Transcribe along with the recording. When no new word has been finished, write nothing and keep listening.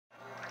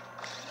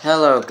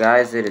Hello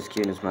guys, it is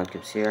Cuteness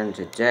Mudkips here, and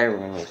today we're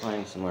going to be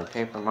playing some more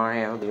Paper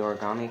Mario, the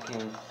Origami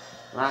King.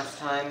 Last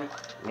time,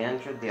 we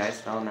entered the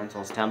Ice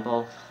Vellumental's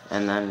temple,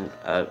 and then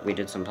we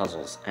did some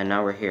puzzles, and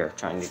now we're here,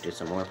 trying to do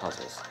some more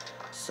puzzles.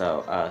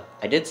 So,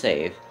 I did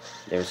save.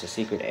 There's a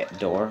secret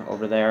door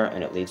over there,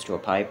 and it leads to a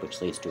pipe,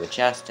 which leads to a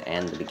chest,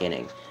 and the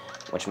beginning,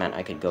 which meant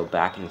I could go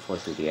back and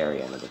forth through the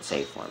area, and it would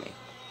save for me.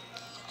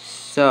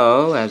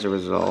 So, as a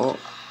result,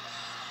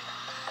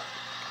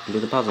 do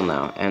the puzzle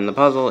now, and the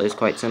puzzle is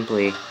quite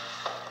simply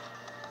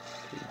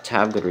to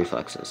have good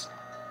reflexes.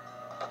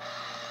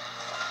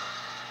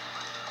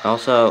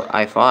 Also,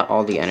 I fought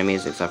all the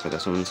enemies except for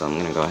this one, so I'm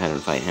gonna go ahead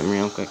and fight him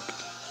real quick.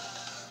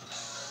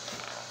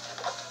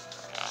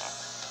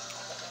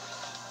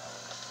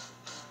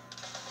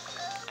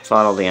 I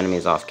fought all the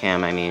enemies off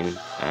cam, I mean,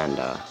 and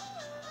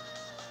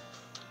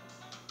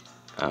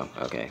oh,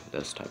 okay,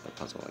 this type of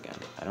puzzle again.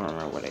 I don't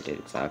remember what I did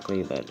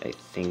exactly, but I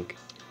think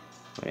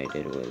what I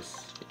did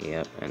was,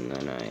 yep, and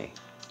then I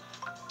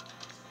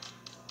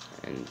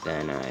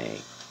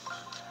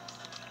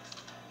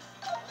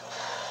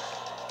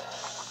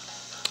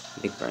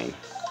big brain.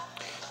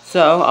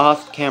 So,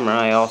 off camera,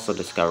 I also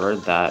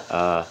discovered that,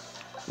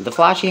 the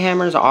flashy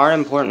hammers are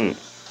important.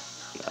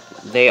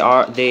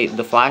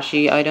 The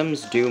flashy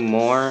items do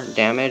more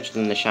damage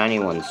than the shiny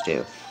ones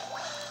do.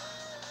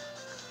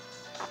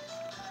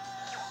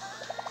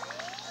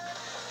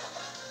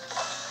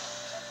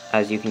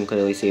 As you can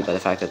clearly see by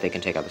the fact that they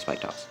can take out the spike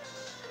tops.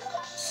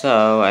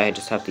 So, I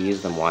just have to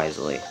use them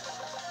wisely.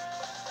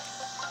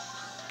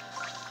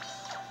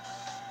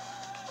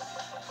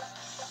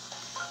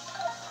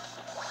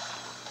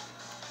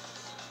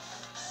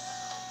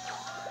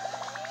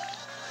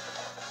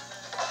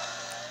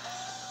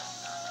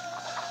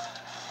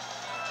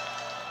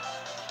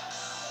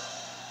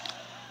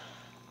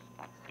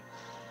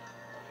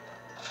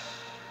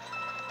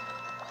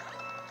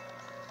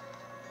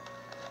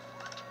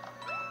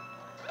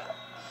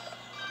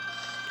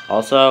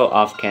 Also,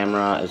 off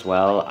camera as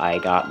well, I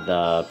got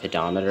the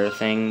pedometer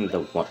thing, the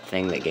one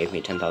thing that gave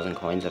me 10,000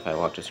 coins if I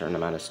walked a certain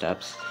amount of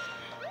steps.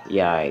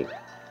 Yeah, I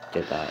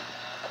did that.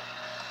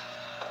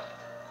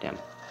 Damn.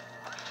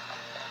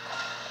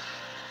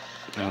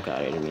 Oh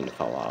god, I didn't mean to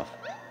fall off.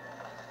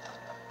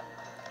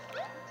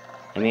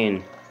 I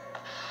mean...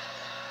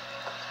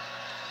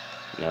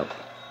 Nope.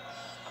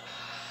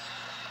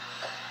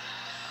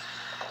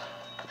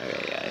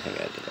 Okay, yeah, I think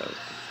I did that.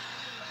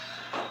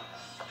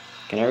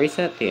 Can I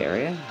reset the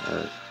area?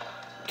 Or...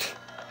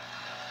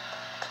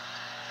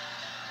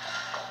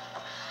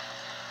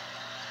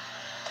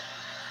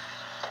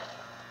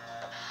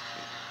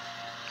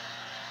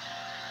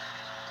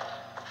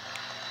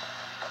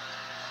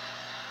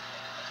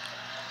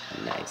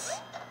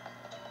 Nice.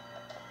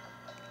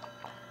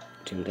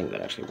 Didn't think that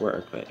actually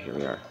worked, but here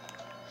we are.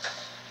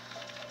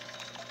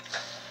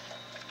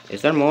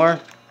 Is there more?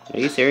 Are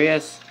you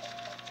serious?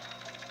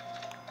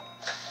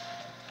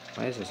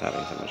 Why is this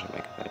having so much of my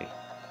confetti?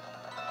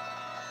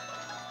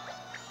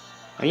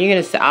 Are you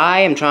gonna say, I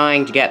am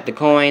trying to get the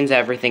coins,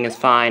 everything is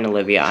fine,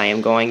 Olivia, I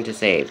am going to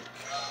save.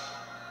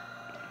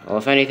 Well,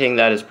 if anything,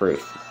 that is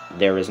proof.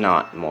 There is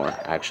not more,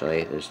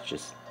 actually, there's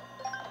just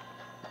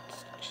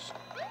it's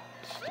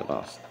the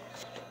boss.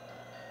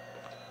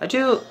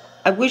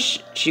 I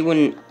wish she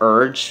wouldn't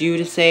urge you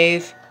to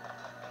save.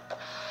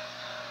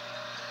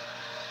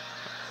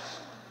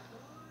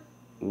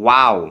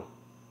 Wow.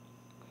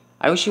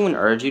 I wish she wouldn't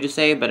urge you to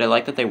save, but I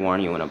like that they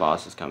warn you when a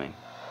boss is coming.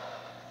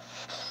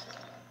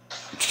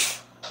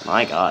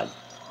 My god.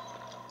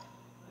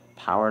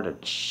 Power to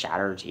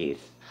shatter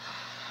teeth.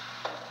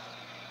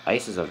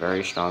 Ice is a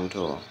very strong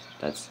tool.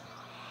 That's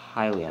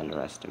highly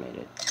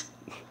underestimated.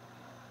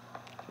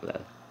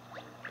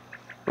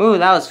 Ooh,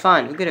 that was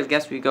fun. Who could have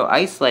guessed we'd go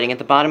ice sledding at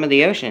the bottom of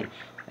the ocean?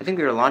 I think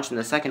we were launched in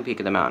the second peak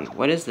of the mountain.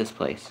 What is this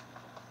place?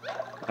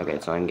 Okay,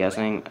 so I'm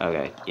guessing...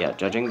 Okay, yeah,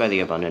 judging by the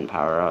abundant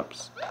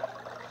power-ups.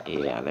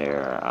 Yeah,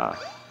 they're,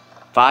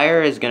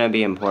 fire is gonna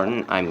be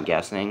important, I'm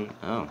guessing.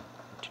 Oh,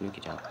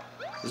 Tanuki Tail.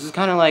 This is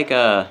kind of like,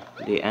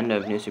 the end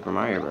of New Super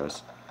Mario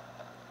Bros.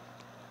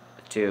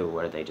 2,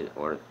 where they just...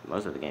 Or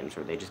most of the games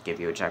where they just give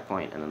you a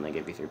checkpoint, and then they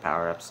give you 3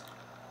 power-ups.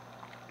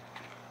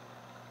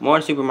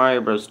 More Super Mario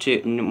Bros.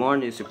 2... More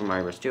New Super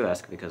Mario Bros.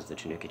 2-esque, because the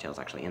Tanuki Tail's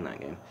actually in that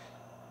game.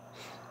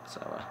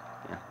 So,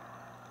 yeah.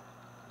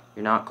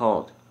 You're not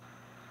cold.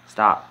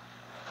 Stop.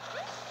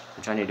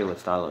 I'm trying to do what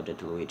Starlo did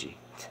to Luigi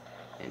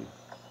in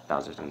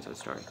Bowser's Inside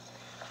Story.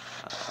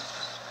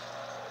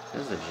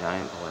 This is a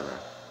giant polar bear.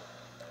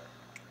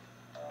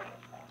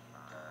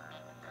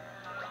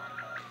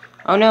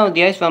 Oh no,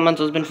 the Ice Vellumental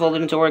has been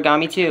folded into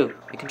Origami too.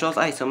 It controls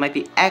ice, so it might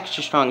be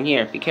extra strong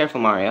here. Be careful,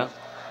 Mario.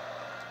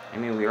 I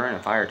mean, we were in a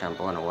fire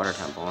temple and a water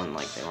temple, and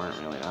like they weren't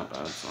really that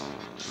bad, so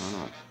I don't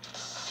know.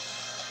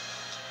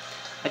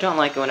 I don't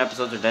like it when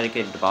episodes are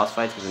dedicated to boss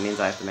fights because it means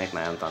I have to make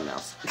my own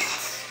thumbnails.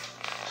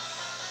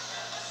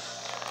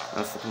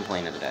 That's the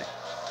complaint of the day.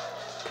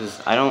 Because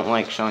I don't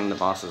like showing the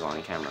bosses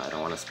on camera. I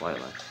don't want to spoil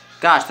it.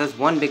 Gosh, that's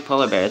one big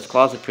polar bear. Its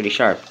claws are pretty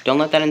sharp. Don't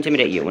let that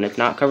intimidate you. When it's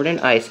not covered in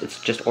ice, it's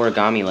just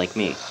origami like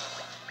me.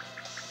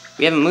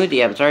 We haven't moved it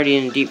yet, it's already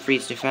in deep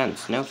freeze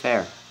defense. No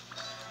fair.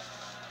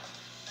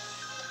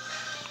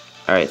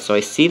 Alright, so I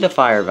see the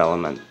fire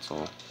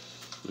Vellumental.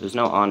 There's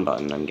no on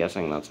button. I'm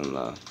guessing that's in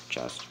the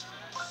chest.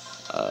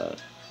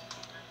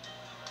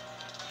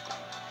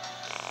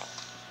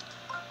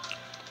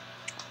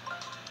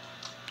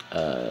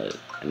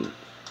 And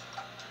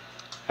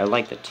I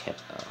like the tip,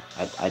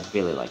 though. I'd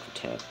really like the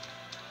tip.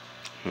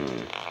 I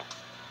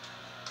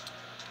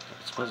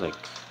suppose I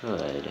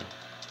could.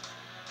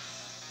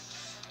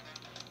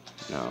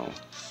 No.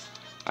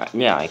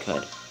 Yeah, I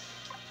could.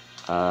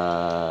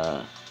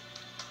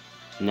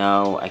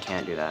 No, I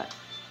can't do that.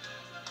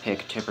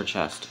 Pick tip or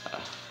chest.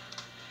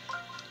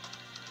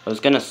 I was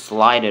gonna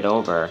slide it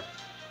over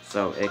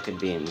so it could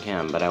be in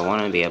cam, but I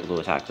want to be able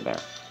to attack the bear.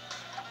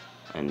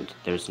 And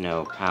there's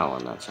no POW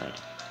on that side.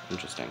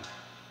 Interesting.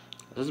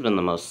 This has been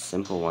the most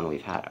simple one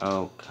we've had.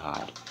 Oh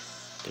god.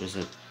 There's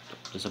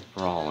a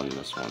brawl in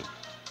this one.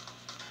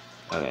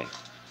 Okay.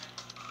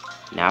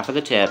 Now for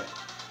the tip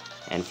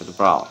and for the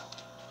brawl.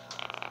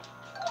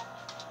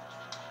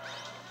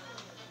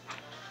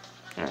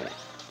 Alright.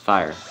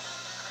 Fire.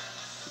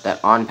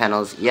 That on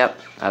panels, yep,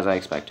 as I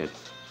expected.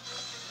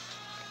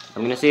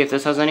 I'm gonna see if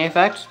this has any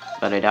effect,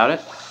 but I doubt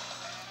it.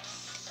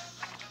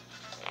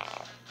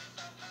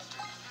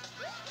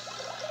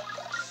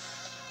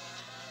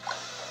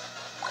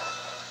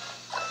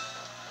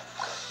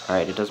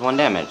 Alright, it does 1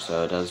 damage,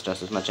 so it does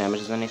just as much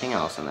damage as anything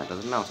else, and that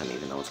doesn't melt him,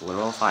 even though it's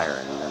literal fire,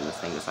 and then this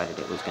thing decided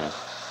it was gonna...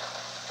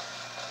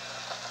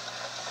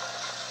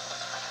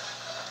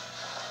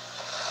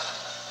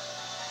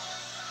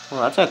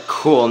 Well, that's a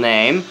cool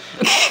name.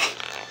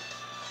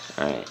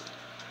 Alright.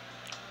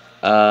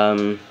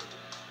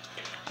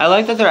 I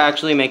like that they're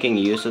actually making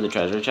use of the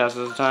treasure chest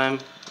this time.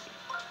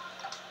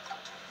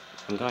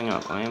 I'm going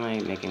up. Why am I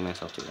making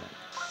myself do that?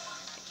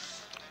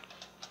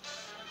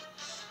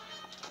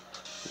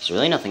 There's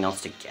really nothing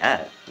else to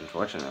get,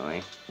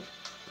 unfortunately.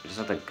 We just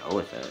have to go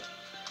with it.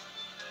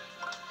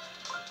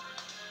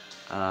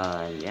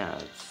 Yeah,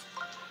 it's...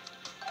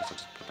 I guess I'll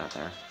just put that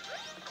there.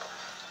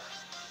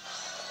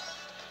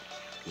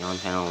 Beyond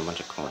panel and a bunch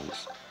of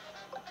coins.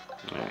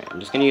 Alright, I'm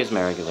just gonna use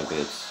my regular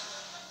boots.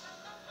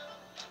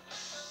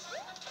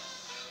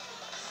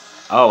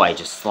 Oh, I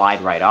just slide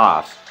right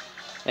off.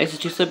 This is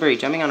too slippery.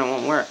 Jumping on it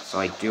won't work, so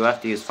I do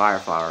have to use Fire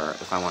Flower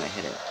if I want to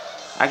hit it.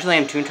 Actually,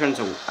 I'm 2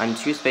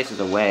 spaces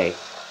away,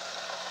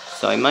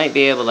 so I might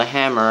be able to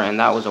hammer, and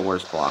that was a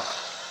worse block.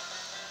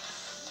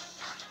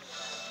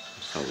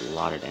 That's a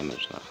lot of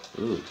damage,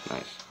 though. Ooh,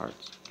 nice.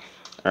 Hearts.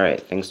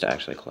 Alright, things to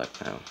actually collect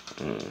now.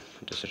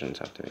 Decisions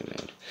have to be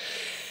made.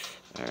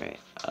 Alright,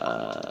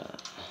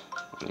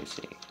 let me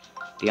see.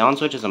 The on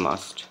switch is a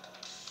must.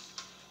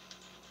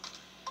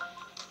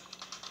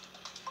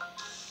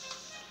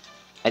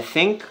 I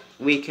think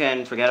we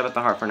can forget about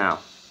the heart for now.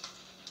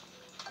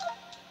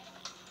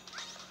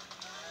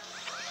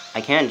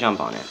 I can't jump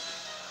on it.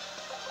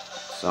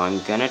 So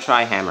I'm gonna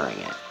try hammering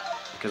it.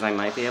 Because I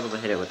might be able to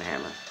hit it with a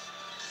hammer.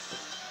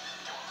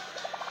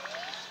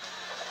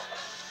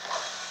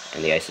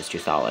 And the ice is too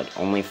solid.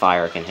 Only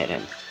fire can hit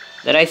him.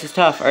 That ice is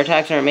tough. Our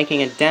attacks aren't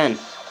making a dent.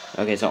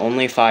 Okay, so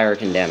only fire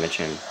can damage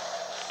him.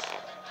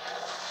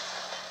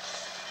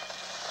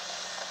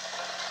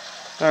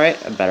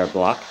 Alright, a better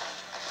block.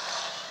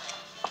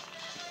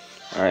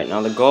 Alright,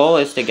 now the goal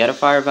is to get a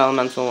Fire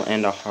Vellumental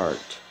and a heart.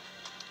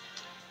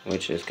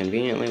 Which is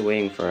conveniently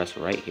waiting for us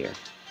right here.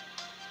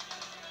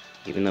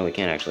 Even though we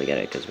can't actually get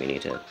it because we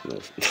need to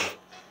move.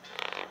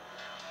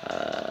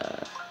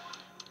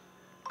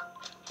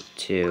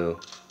 2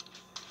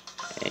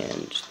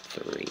 and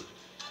 3.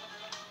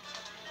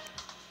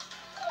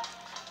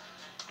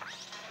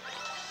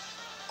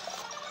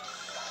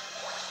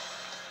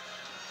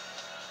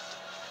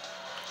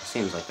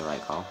 Seems like the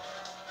right call.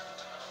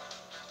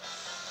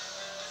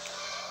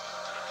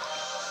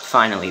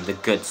 Finally, the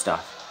good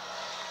stuff.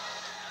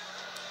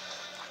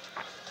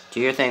 Do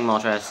your thing,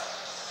 Moltres.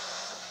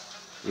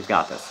 You've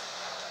got this.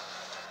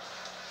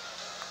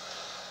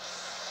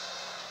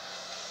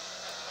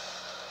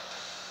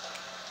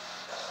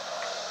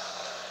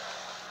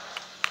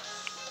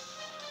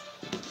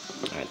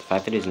 Alright, the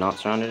fact that he's not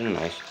surrounded in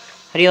ice.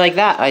 How do you like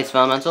that, Ice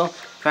Vellumental?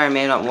 Fire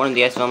may not warm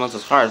the Ice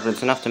Vellumental's heart, but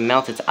it's enough to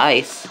melt its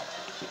ice.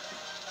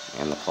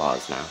 And the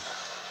claws now.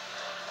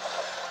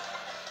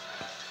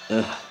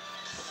 Ugh.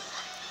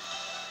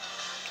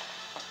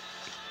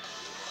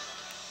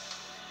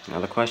 Now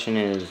the question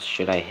is,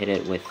 should I hit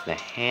it with the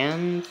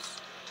hands?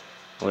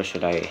 Or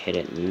should I hit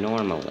it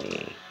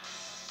normally?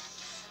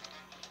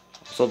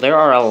 So there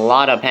are a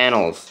lot of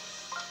panels.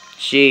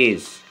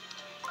 Jeez.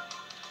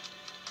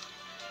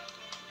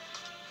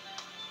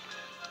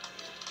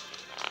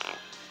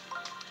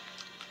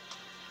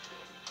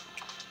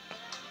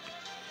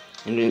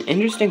 And an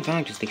interesting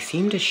fact is they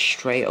seem to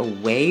stray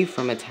away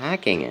from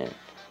attacking it.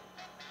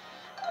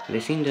 They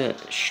seem to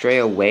stray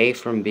away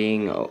from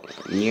being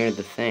near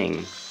the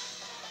thing.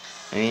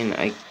 I mean,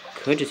 I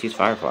could just use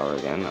Fire Flower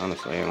again,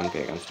 honestly, I wouldn't be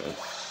against it.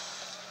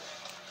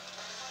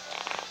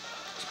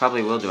 This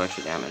probably will do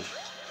extra damage.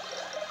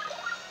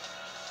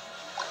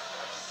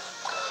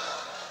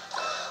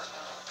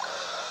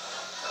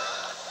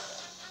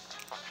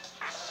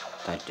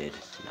 That did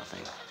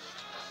nothing.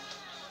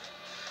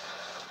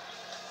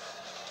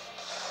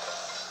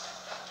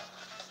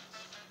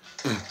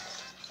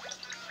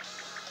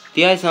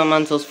 The ice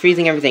elemental's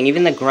freezing everything,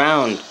 even the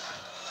ground.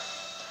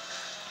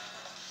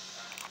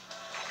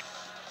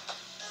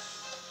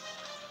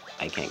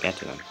 I can't get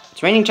to him.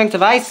 It's raining chunks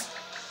of ice!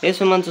 The ice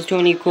elemental's too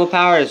many cool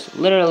powers,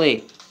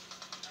 literally.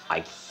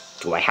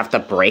 Do I have to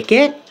break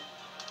it?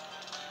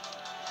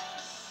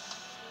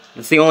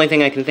 That's the only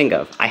thing I can think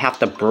of. I have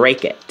to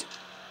break it.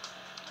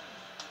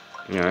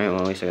 Alright, well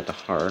at least I got the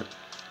heart.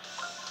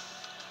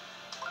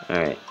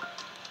 Alright.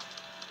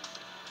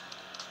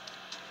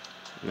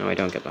 No, I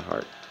don't get the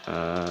heart.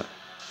 I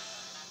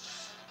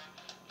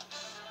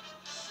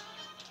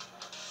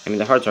mean,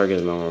 the hearts are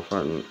getting more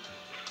important.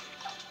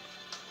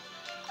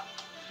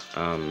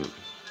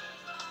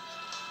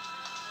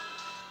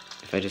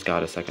 If I just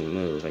got a second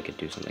move, I could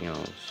do something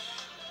else.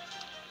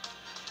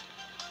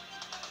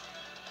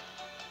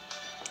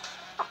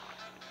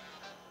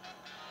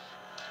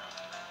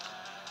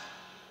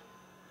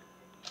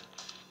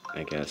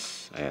 I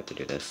guess I have to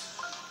do this.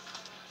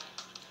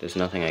 There's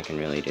nothing I can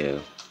really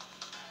do.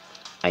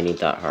 I need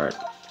that heart.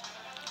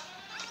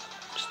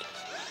 Just do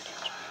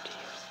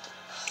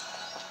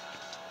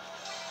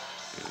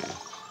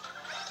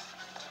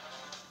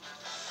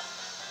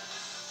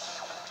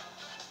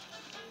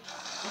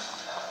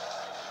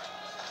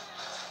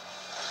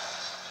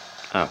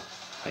Oh,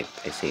 I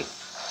see.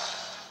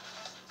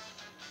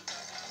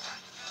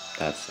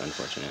 That's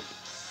unfortunate.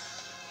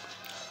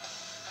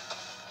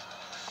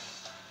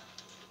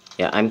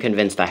 Yeah, I'm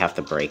convinced I have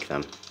to break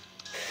them.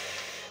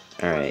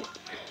 Alright.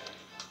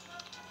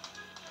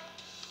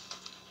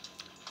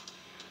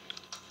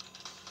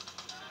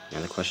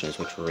 Now the question is,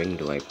 which ring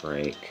do I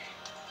break?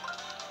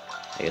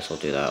 I guess we'll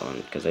do that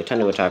one, because I tend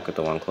to attack with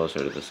the one closer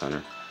to the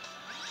center.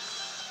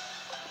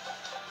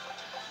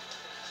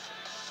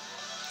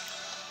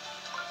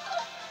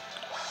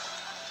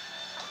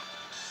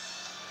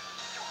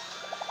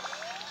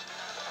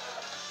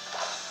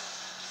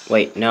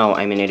 Wait, no,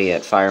 I'm an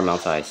idiot. Fire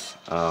melts ice.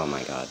 Oh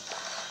my god.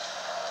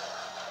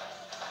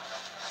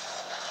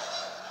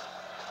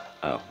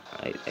 Oh,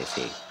 I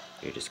see.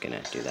 You're just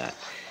gonna do that.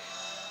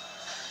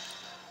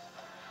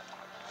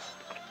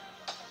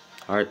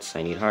 Hearts,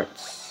 I need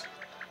hearts.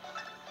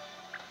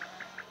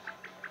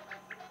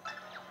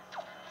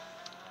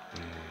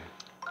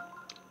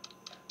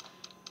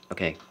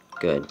 Okay,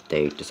 good.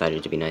 They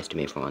decided to be nice to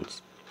me for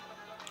once.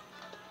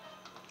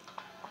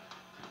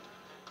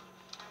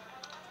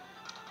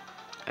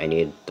 I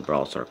need the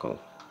brawl circle.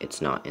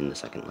 It's not in the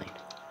second lane.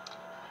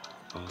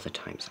 All the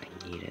times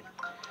I need it.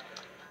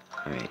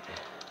 Alright.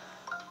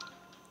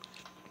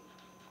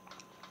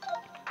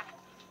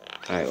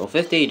 Alright, well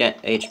 50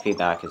 HP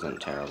back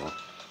isn't terrible.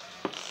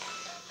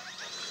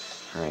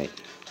 Alright.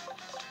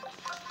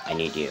 I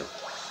need you.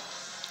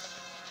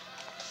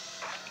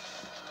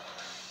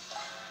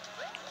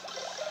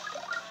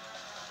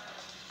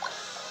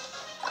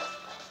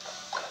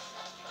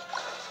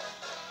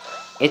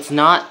 It's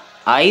not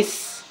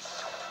ice?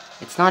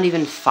 It's not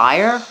even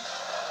fire?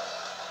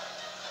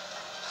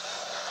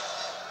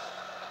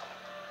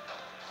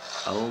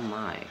 Oh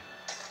my.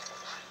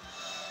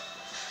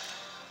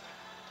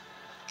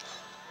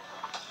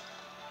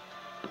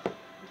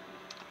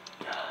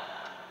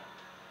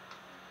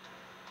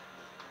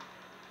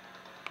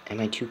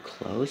 Am I too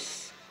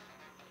close?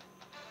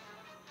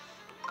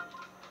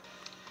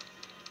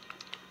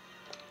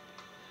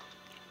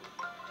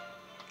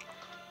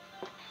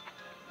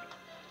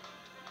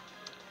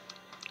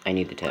 I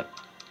need the tip.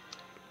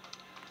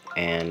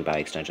 And by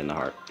extension, the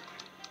heart.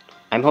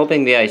 I'm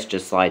hoping the ice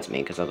just slides me,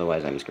 because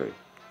otherwise I'm screwed.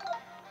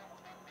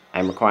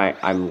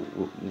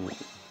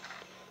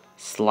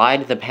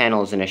 Slide the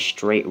panels in a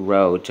straight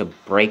row to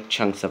break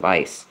chunks of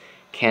ice.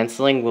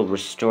 Canceling will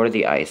restore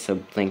the ice, so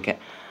blink.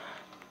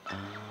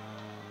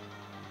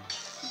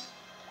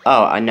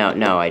 Oh,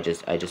 no, I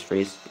just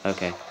freeze.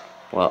 Okay.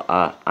 Well,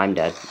 I'm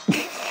dead.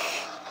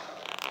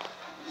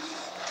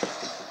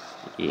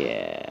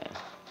 Yeah.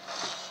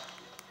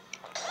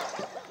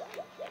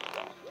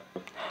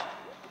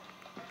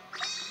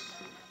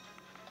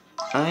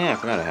 Oh yeah, I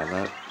forgot I have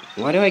that.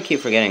 Why do I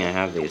keep forgetting I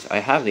have these? I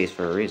have these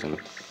for a reason.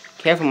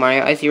 Careful,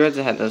 Mario. Icy roads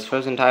ahead. Those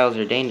frozen tiles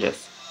are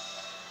dangerous.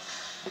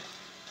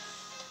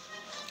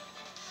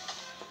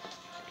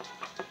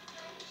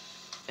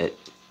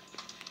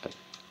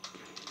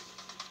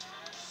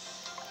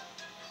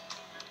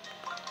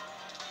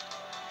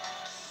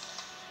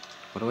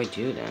 What do I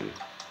do then?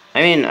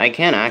 I mean, I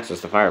can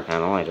access the fire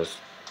panel. I just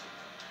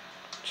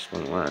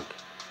wouldn't work.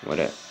 Would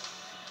it?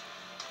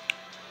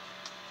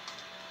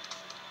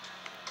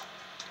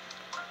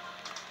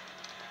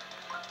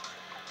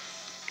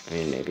 I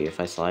mean, maybe if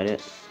I slide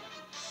it.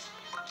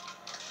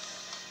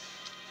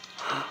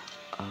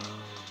 Oh.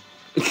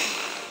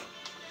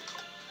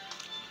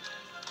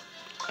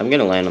 I'm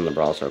gonna land on the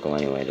brawl circle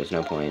anyway, there's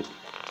no point.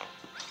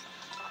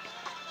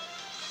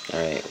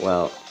 Alright,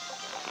 well.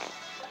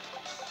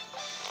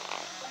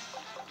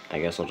 I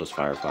guess I'll just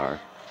fire.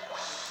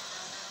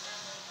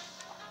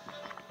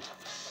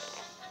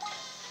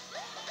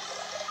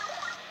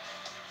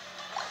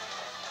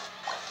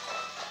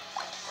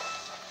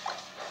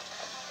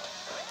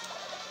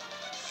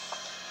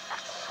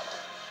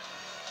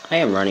 I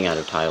am running out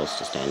of tiles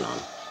to stand on.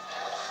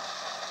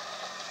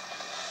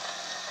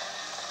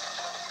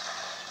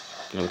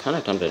 And I'm kind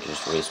of tempted to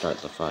just restart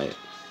the fight.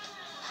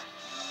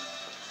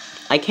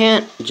 I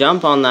can't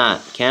jump on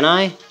that, can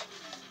I?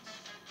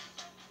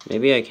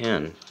 Maybe I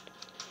can.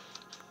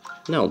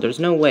 No, there's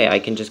no way I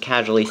can just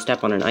casually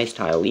step on an ice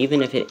tile,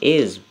 even if it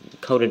is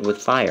coated with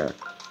fire.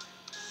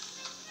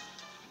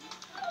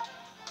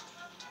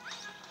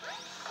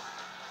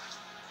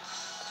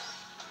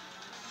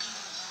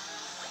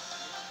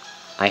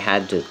 I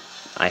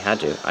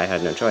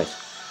had no choice.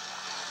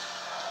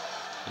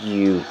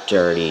 You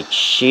dirty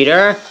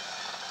cheater!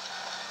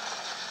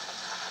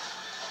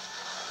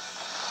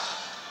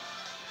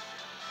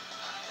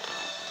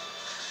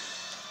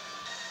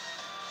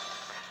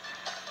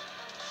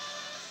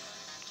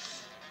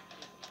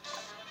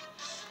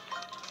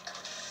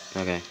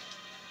 Okay.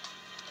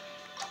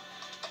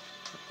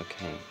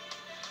 Okay.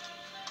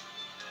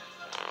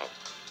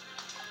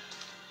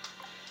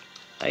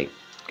 I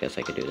guess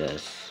I could do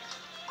this.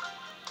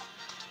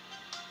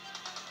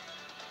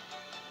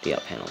 The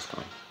up panel's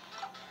gone.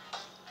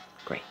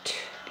 Great.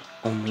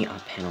 The only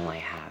up panel I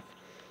have.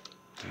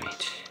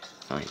 Alright.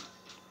 Fine.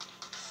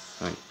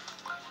 Fine.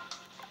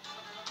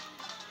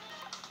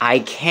 I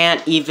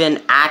can't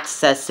even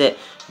access it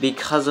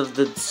because of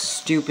the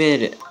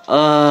stupid,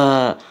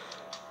 I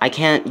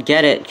can't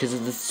get it because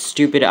of the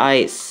stupid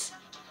ice.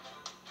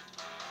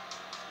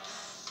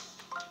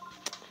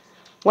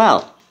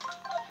 Well,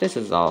 this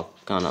has all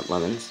gone up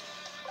lemons.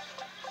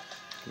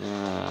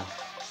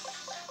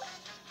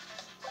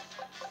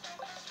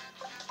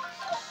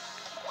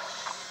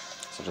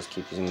 So just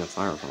keep using the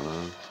fireball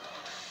on.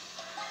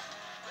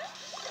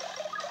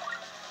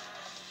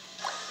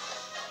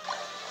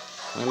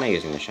 Why am I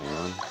using the shiner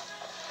on?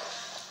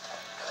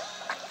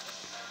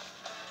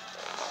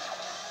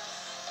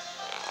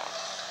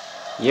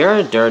 You're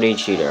a dirty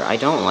cheater. I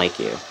don't like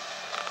you.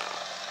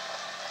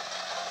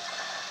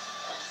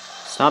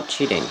 Stop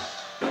cheating.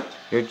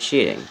 You're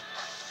cheating.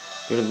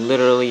 You're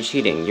literally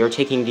cheating. You're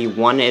taking the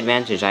one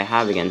advantage I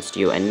have against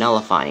you and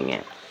nullifying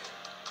it.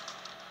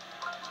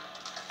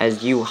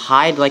 As you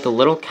hide like a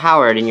little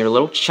coward in your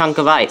little chunk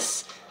of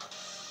ice.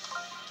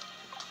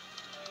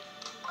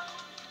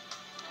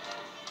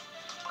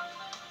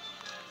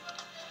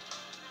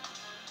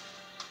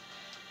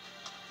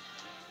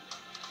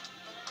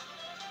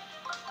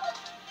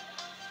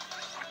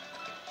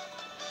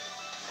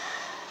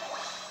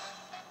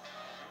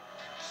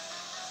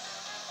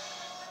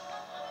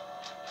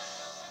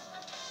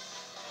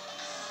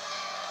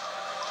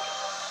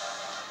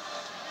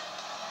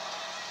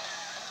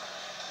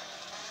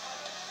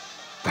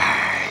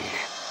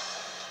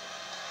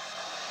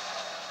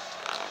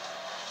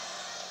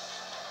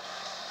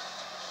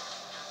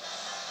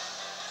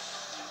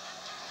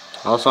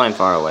 Also, I'm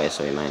far away,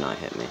 so he might not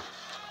hit me.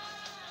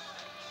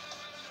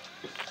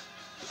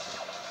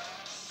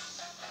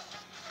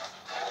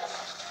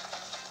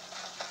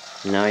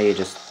 Now you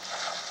just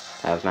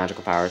have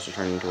magical powers to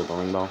turn into a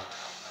bowling ball.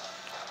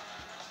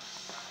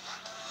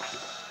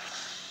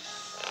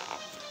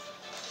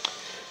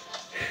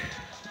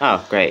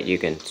 Oh, great, you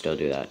can still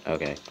do that.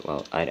 Okay,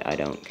 well, I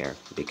don't care,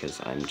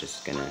 because I'm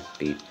just gonna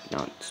be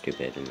not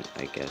stupid and,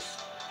 I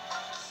guess,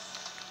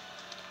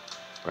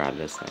 grab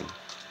this thing.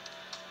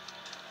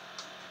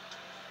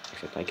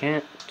 Except I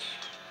can't.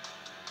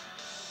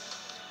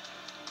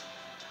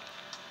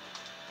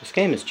 This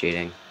game is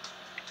cheating.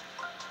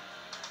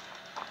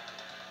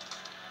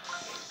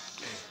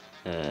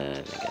 My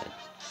god.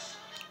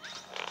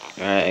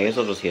 Alright, I guess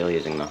I'll just heal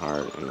using the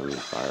heart and then the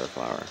fire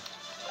flower.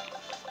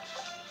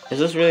 Is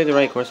this really the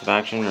right course of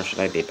action, or should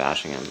I be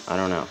bashing him? I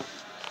don't know.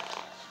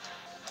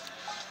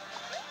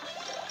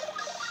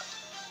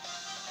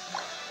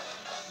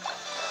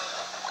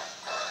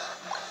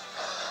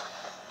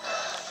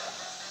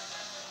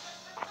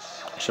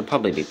 I should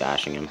probably be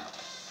bashing him.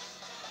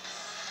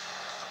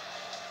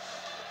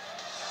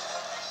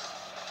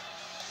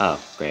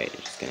 Oh, great,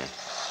 you're just gonna...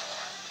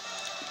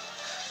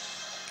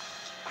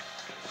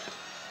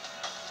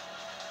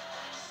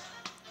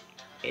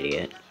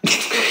 Idiot.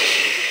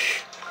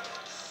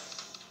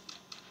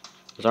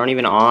 Those aren't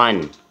even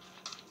on.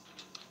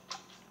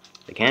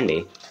 They can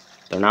be.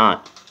 They're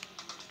not.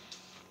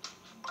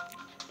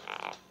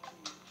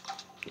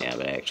 Yeah,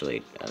 but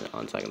actually,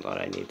 on second thought,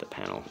 I need the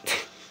panel.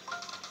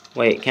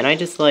 Wait, can I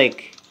just,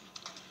 like...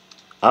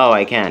 Oh,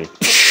 I can.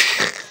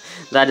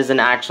 That is an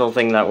actual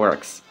thing that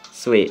works.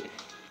 Sweet.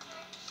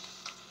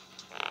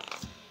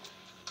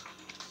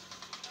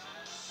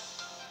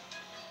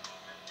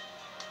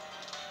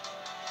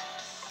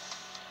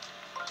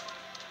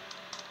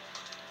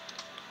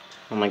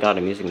 Oh my god,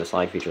 I'm using the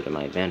slide feature to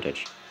my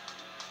advantage.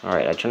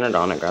 Alright, I turn it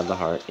on, I grab the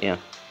heart, yeah.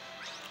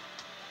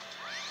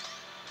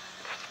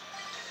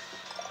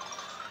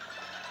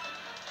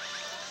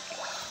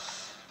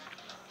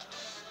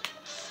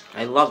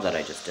 I love that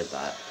I just did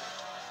that.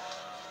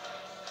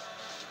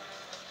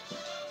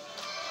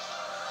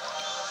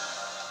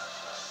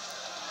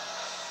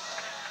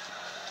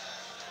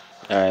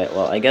 Alright,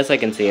 well, I guess I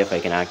can see if I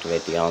can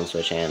activate the on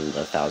switch and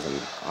the 1,000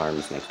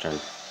 arms next turn.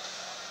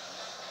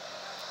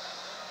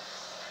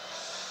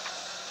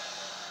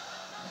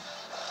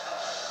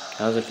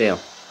 How does it feel?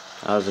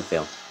 How does it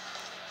feel?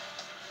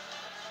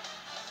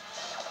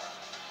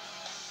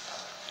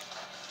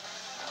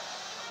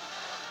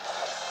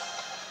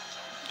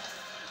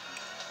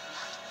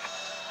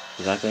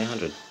 Exactly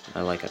 100.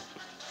 I like it.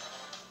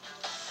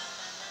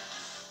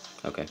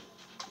 Okay.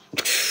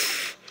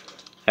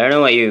 I don't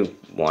know what you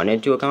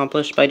wanted to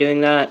accomplish by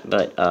doing that,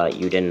 but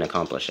you didn't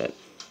accomplish it.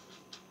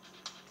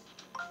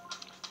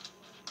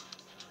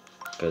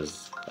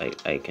 Because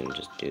I can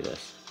just do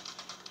this.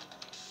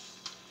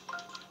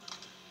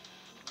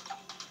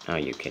 Oh, are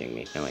you kidding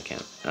me? No, I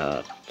can't.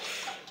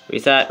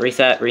 Reset,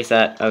 reset,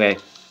 reset. Okay,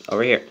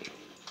 over here.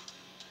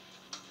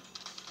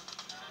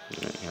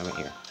 Alright, how about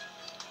here?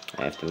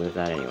 I have to move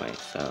that anyway,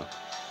 so...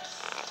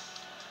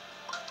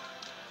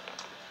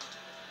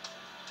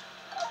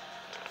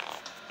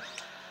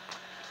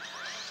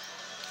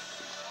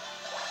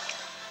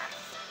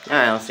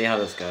 Alright, let's see how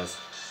this goes.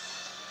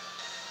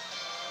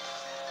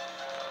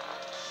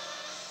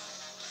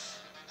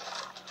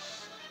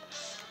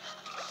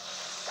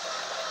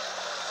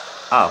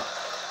 Oh.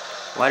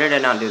 Why did I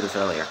not do this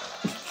earlier?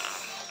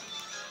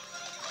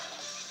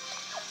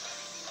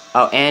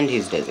 Oh, and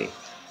he's dizzy.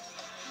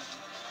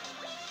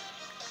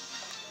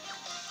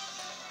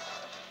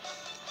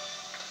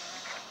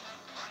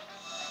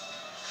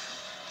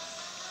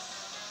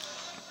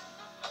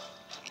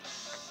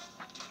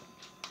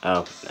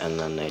 Oh, and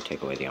then they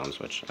take away the on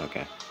switch.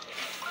 Okay.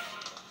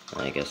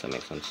 I guess that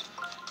makes sense.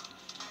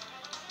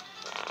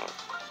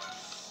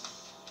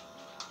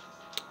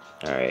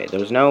 Alright,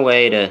 there's no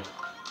way to...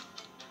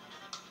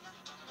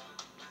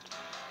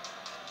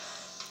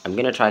 I'm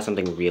gonna try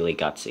something really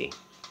gutsy.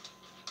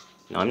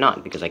 No, I'm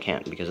not, because I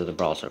can't, because of the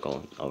brawl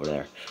circle over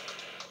there.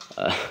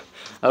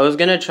 I was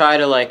gonna try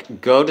to, like,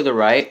 go to the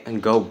right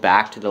and go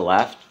back to the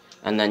left,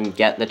 and then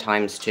get the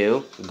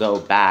 ×2, go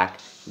back,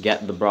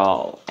 get the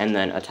brawl, and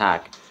then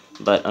attack.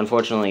 But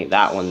unfortunately,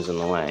 that one's in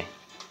the way.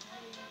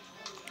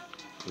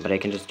 But I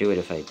can just do it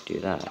if I do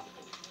that.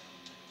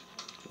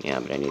 Yeah,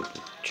 but I need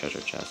the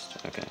treasure chest.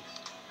 Okay.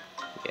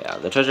 Yeah,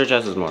 the treasure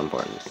chest is more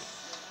important.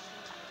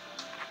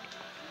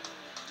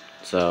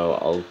 So,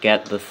 I'll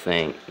get the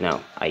thing...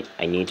 No, I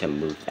need to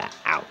move that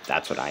out.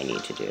 That's what I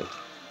need to do.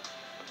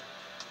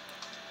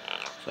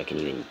 So I can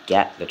even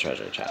get the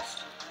treasure chest.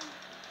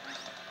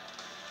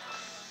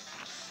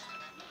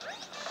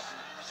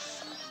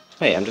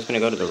 Wait, I'm just gonna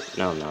go to the...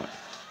 No, I'm not.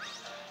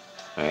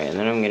 Alright, and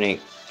then I'm gonna...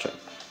 trip.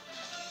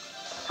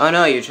 Oh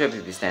no, you trip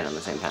if you stand on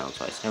the same panel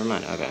twice. Never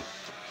mind, okay.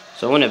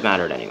 So it wouldn't have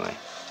mattered anyway.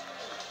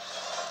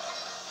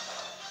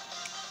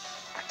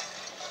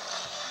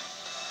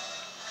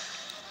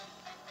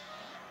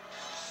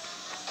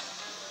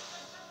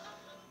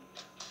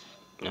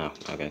 No,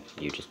 okay.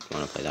 You just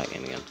want to play that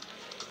game again.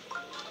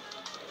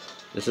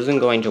 This isn't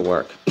going to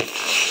work.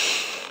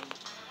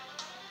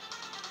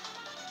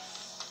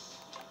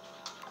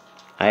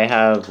 I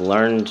have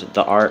learned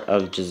the art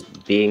of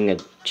just being a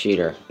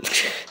cheater.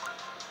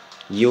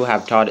 You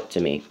have taught it to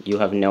me. You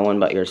have no one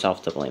but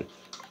yourself to blame.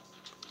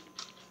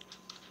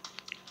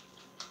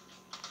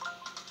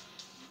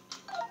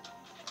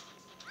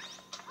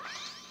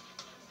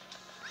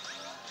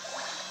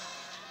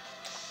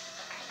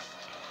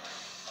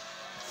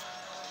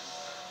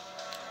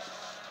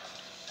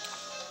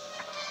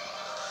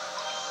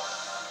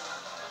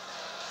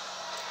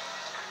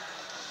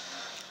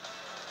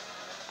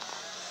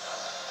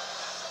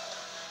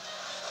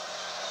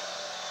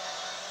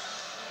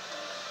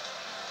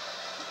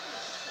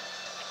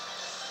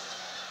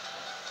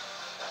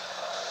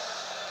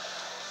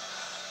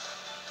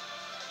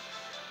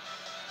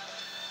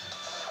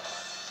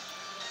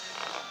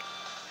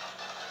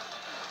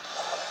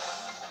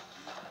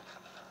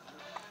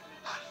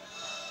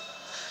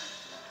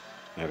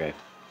 Okay.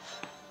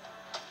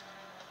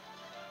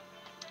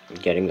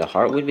 Getting the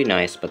heart would be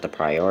nice, but the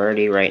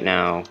priority right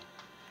now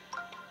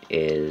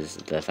is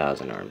the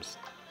 1,000 arms.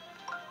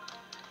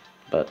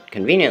 But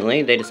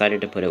conveniently, they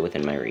decided to put it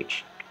within my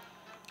reach.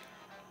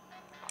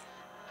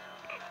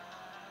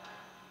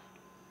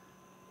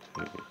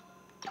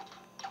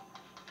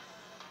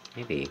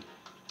 Maybe.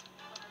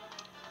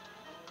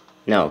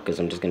 No, because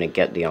I'm just going to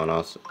get the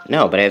on-off.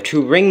 No, but I have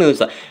 2 ring moves.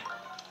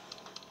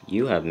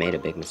 You have made a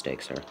big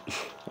mistake, sir.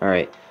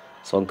 Alright,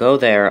 so I'll go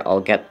there. I'll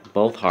get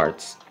both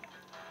hearts.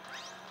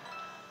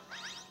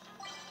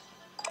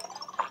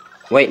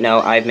 Wait, no,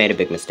 I've made a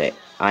big mistake.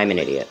 I'm an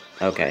idiot.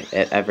 Okay,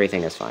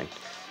 everything is fine.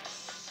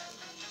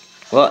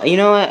 Well, you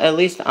know what? At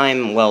least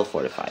I'm well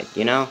fortified,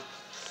 you know?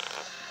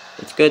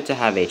 It's good to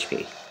have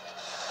HP.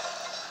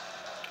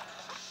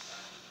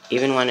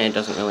 Even when it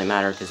doesn't really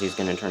matter, because he's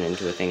going to turn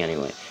into a thing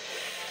anyway.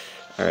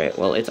 Alright,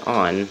 well, it's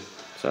on,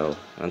 so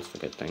that's the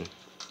good thing.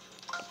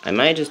 I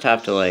might just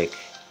have to, like...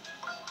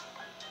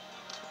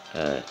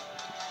 This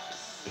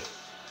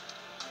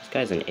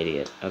guy's an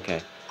idiot.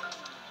 Okay.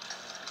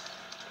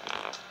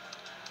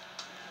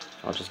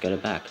 I'll just get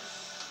it back.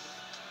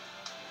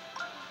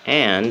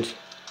 And...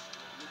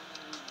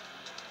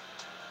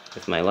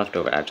 with my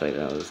leftover... Actually,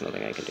 no, there's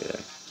nothing I can do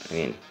there. I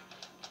mean...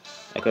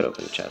 I could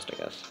open the chest, I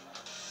guess.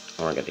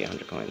 Or get the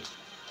 100 coins.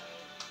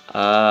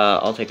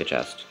 I'll take the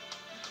chest.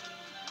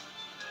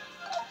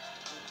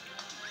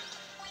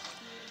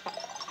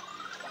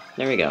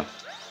 There we go.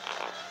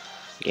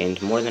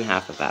 Gained more than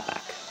half of that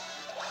back.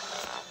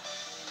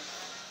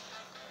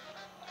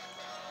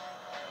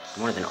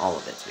 More than all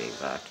of it, to be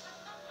exact.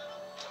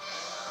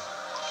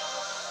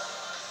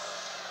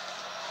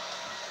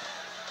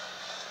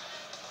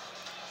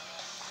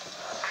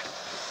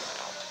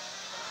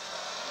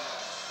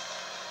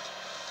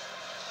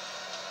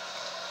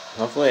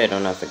 Hopefully I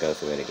don't have to go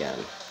through it again.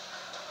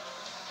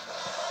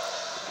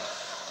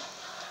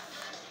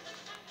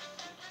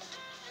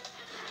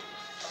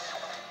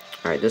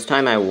 Alright, this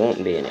time I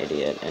won't be an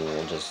idiot, and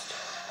we'll just...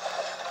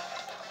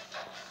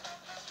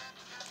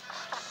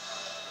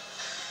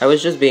 I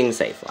was just being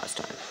safe last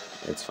time.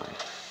 It's fine.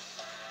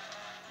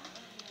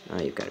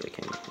 Oh, you've got to be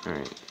kidding me.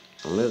 Alright,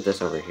 I'll move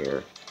this over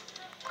here,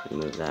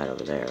 move that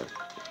over there,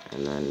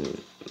 and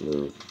then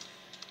move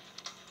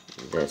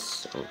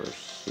this over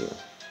here.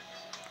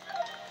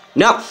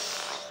 No!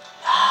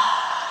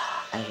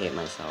 I hate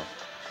myself.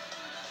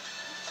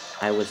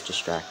 I was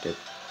distracted.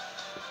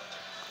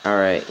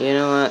 Alright, you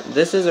know what?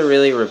 This is a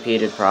really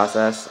repeated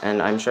process,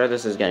 and I'm sure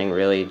this is getting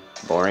really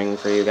boring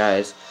for you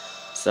guys.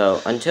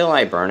 So, until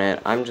I burn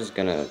it, I'm just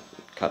gonna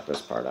cut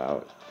this part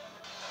out.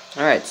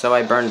 Alright, so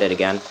I burned it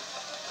again.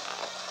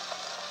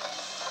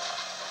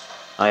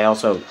 I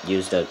also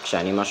used a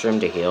shiny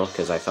mushroom to heal,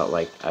 because I felt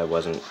like I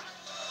wasn't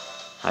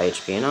high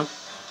HP enough.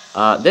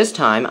 This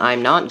time,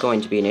 I'm not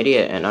going to be an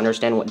idiot and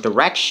understand what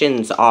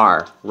directions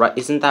are. Right?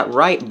 Isn't that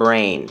right,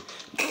 brain?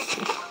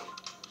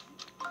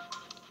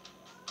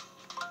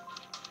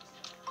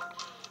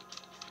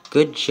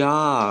 Good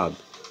job.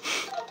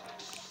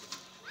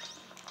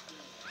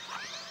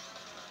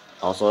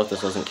 Also, if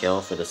this doesn't kill,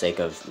 for the sake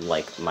of,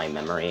 like, my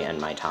memory and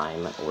my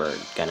time,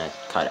 I'm gonna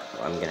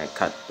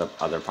cut the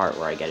other part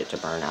where I get it to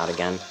burn out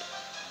again.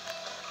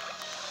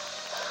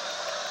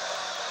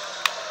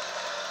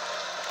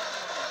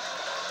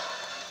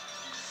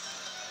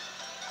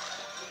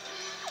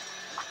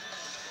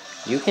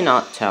 You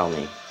cannot tell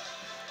me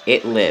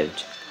it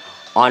lived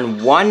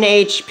on 1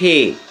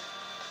 HP.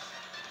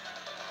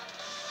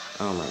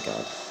 Oh my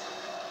god.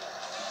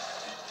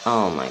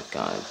 Oh my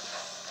god.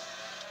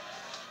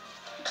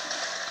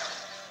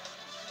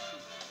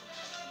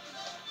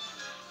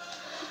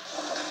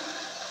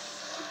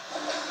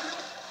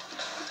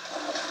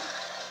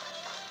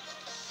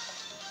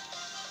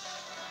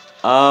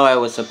 Oh, I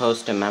was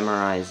supposed to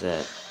memorize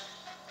it.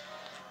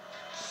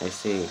 I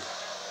see.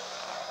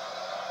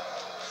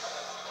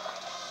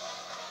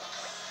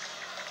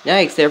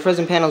 Yikes, there are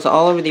frozen panels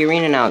all over the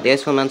arena now. The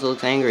Ice Vellumental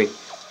looks angry.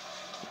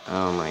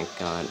 Oh my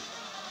god.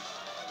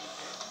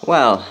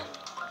 Well.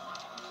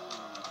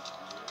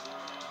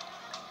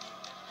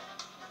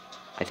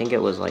 I think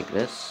it was like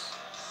this.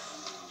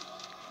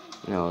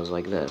 No, it was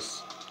like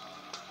this.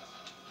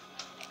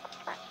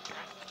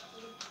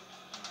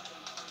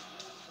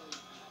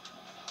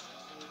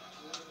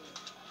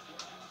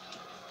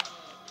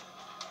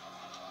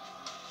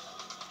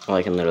 Well,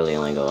 I can literally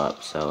only go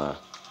up, so,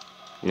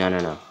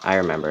 No, I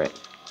remember it.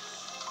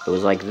 It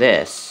was like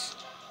this.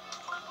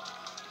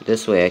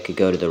 This way I could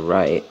go to the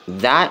right.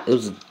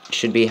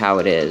 Should be how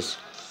it is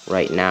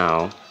right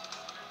now.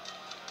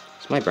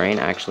 Does my brain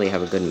actually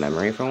have a good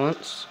memory for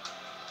once?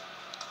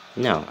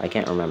 No, I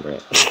can't remember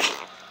it.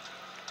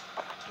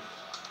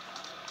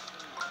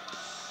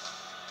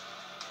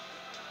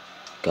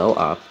 Go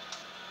up.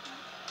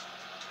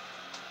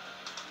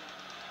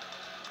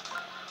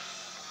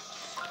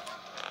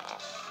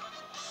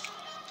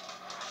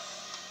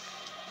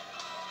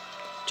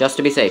 Just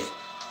to be safe.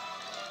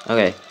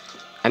 Okay.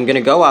 I'm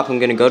gonna go up, I'm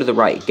gonna go to the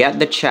right, get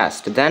the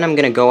chest, then I'm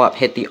gonna go up,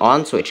 hit the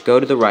on switch,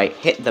 go to the right,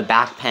 hit the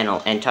back panel,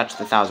 and touch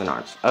the 1,000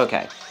 arms.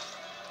 Okay.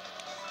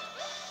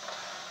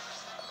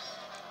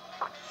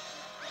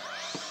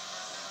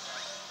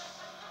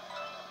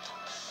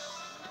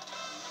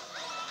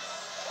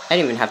 I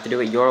didn't even have to do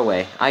it your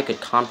way. I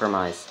could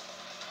compromise.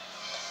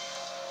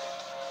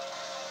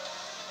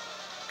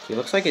 He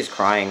looks like he's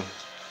crying.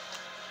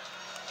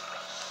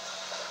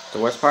 The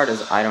worst part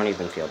is I don't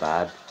even feel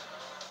bad.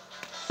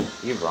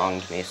 You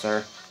wronged me,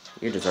 sir.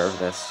 You deserve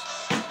this.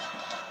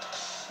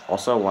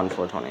 Also,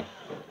 1/420.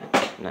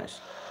 Nice.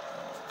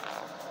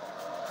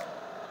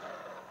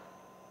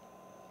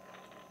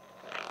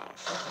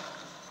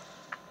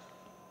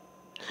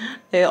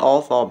 They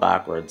all fall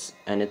backwards,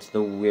 and it's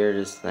the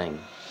weirdest thing.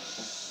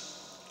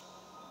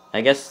 I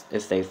guess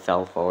if they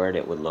fell forward,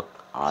 it would look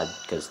odd,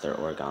 because they're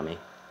origami.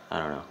 I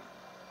don't know.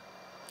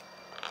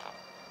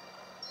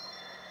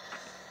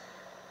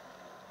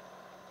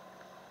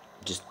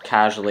 Just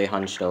casually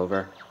hunched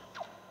over,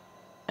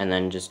 and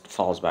then just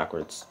falls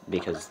backwards,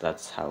 because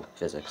that's how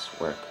physics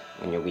work.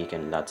 When you're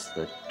weakened, that's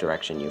the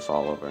direction you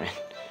fall over in.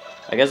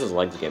 I guess his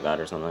legs give out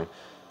or something.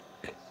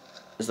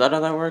 Is that how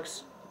that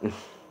works?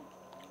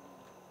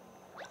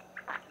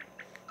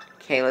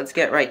 Okay, let's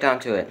get right down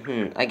to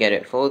it. I get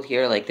it. Fold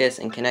here like this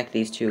and connect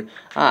these two.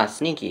 Ah,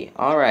 sneaky.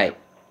 Alright.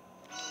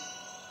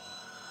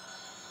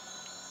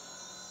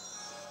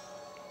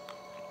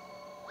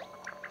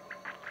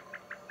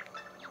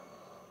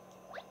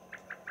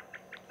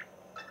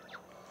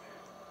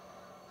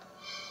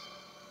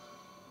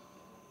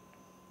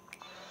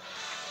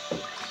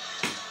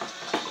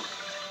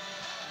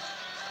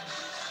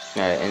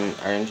 Alright, in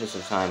our interest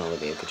of time,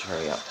 Olivia could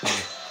hurry up.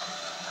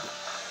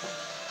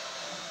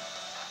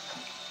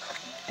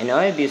 I know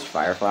I abused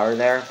Fire Flower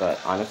there, but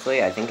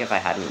honestly, I think if I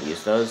hadn't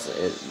used those,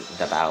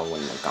 the battle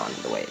wouldn't have gone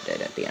the way it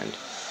did at the end.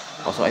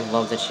 Also, I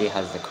love that she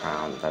has the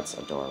crown. That's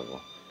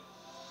adorable.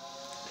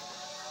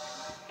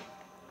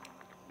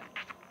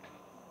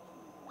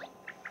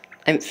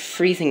 I'm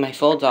freezing, my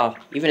folds off.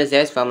 Even as the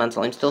Ice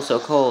Vellumental, I'm still so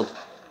cold.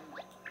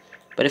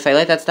 But if I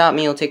let that stop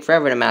me, it'll take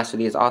forever to master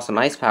these awesome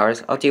ice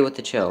powers. I'll deal with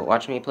the chill.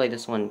 Watch me play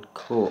this one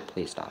cool.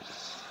 Please stop.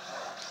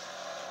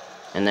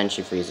 And then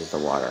she freezes the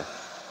water.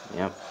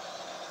 Yep.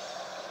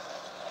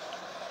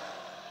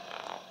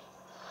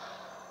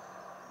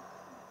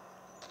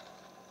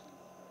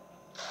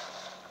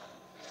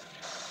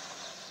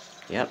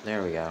 Yep,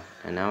 there we go.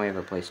 And now we have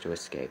a place to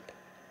escape.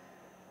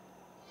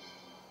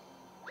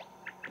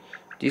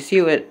 Do you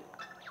see what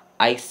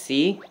I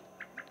see?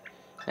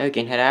 Now we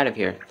can head out of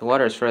here. The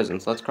water is frozen,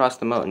 so let's cross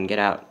the moat and get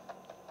out.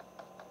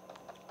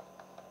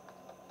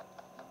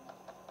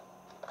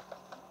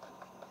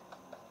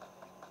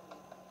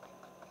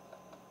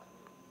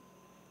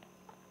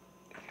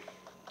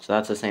 So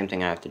that's the same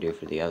thing I have to do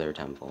for the other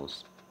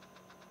temples.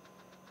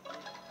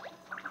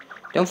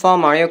 Don't fall,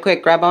 Mario.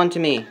 Quick, grab onto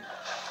me.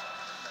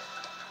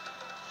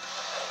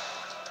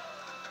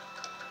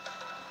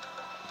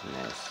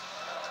 Nice.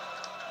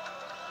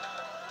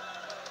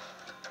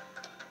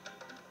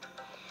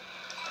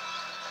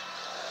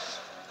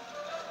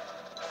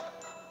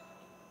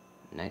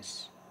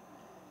 Nice.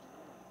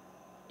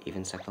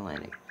 Even stuck the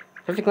landing.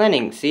 Perfect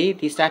landing. See?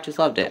 These statues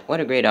loved it. What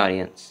a great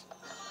audience.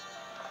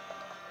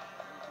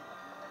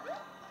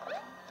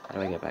 How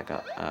do I get back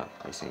up? Oh,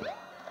 I see.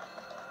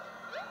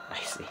 I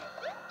see.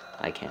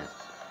 I can't.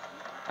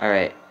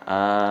 Alright,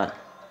 down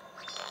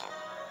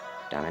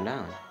and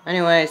down.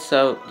 Anyway,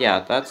 so, yeah,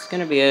 that's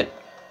gonna be it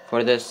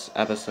for this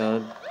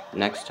episode.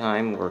 Next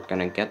time, we're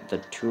gonna get the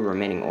 2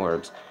 remaining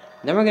orbs.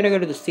 Then we're gonna go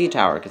to the sea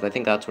tower, because I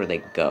think that's where they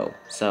go.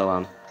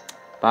 So,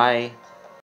 bye.